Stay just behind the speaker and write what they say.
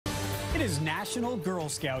It is National Girl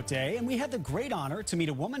Scout Day, and we had the great honor to meet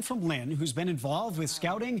a woman from Lynn who's been involved with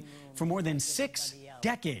scouting for more than 6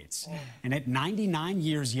 decades. And at 99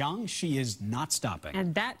 years young, she is not stopping.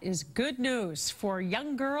 And that is good news for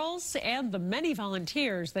young girls and the many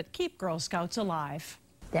volunteers that keep Girl Scouts alive.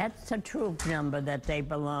 That's a troop number that they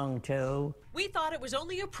belong to. We thought it was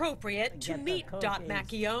only appropriate to meet Dot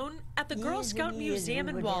Macaione at the Girl Scout Museum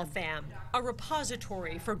in Waltham, a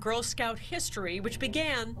repository for Girl Scout history which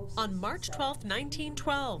began on March 12,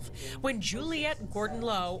 1912, when Juliet Gordon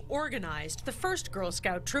Lowe organized the first Girl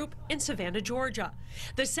Scout troop in Savannah, Georgia.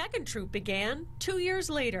 The second troop began 2 years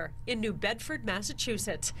later in New Bedford,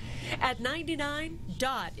 Massachusetts. At 99,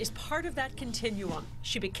 Dot is part of that continuum.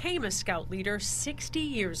 She became a Scout leader 60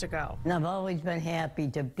 years ago. And I've always been happy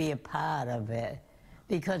to be a part of it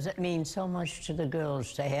because it means so much to the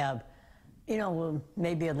girls to have, you know,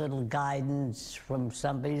 maybe a little guidance from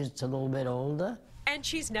somebody that's a little bit older. And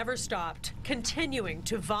she's never stopped, continuing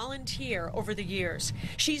to volunteer over the years.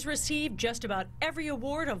 She's received just about every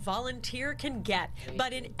award a volunteer can get,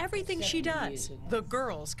 but in everything she does, the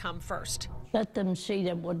girls come first. Let them see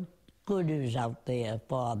that what good is out there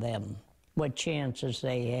for them, what chances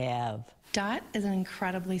they have. Dot is an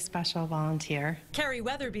incredibly special volunteer. Carrie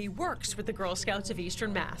Weatherby works with the Girl Scouts of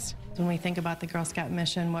Eastern Mass. When we think about the Girl Scout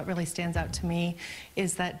mission, what really stands out to me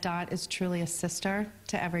is that Dot is truly a sister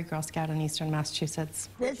to every Girl Scout in Eastern Massachusetts.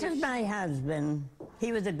 This is my husband.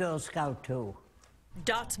 He was a Girl Scout too.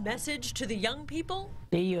 Dot's message to the young people?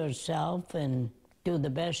 Be yourself and do the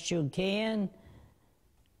best you can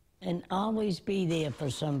and always be there for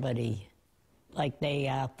somebody like they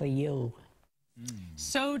are for you.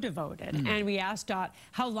 So devoted. And we asked Dot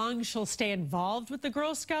how long she'll stay involved with the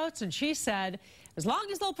Girl Scouts, and she said, as long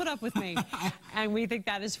as they'll put up with me. And we think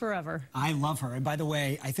that is forever. I love her. And by the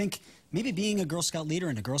way, I think maybe being a Girl Scout leader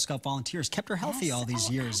and a Girl Scout volunteer has kept her healthy all these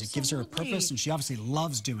years. It gives her a purpose, and she obviously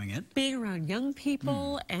loves doing it. Being around young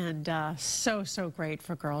people, and so great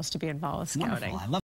for girls to be involved with scouting. Wonderful. I love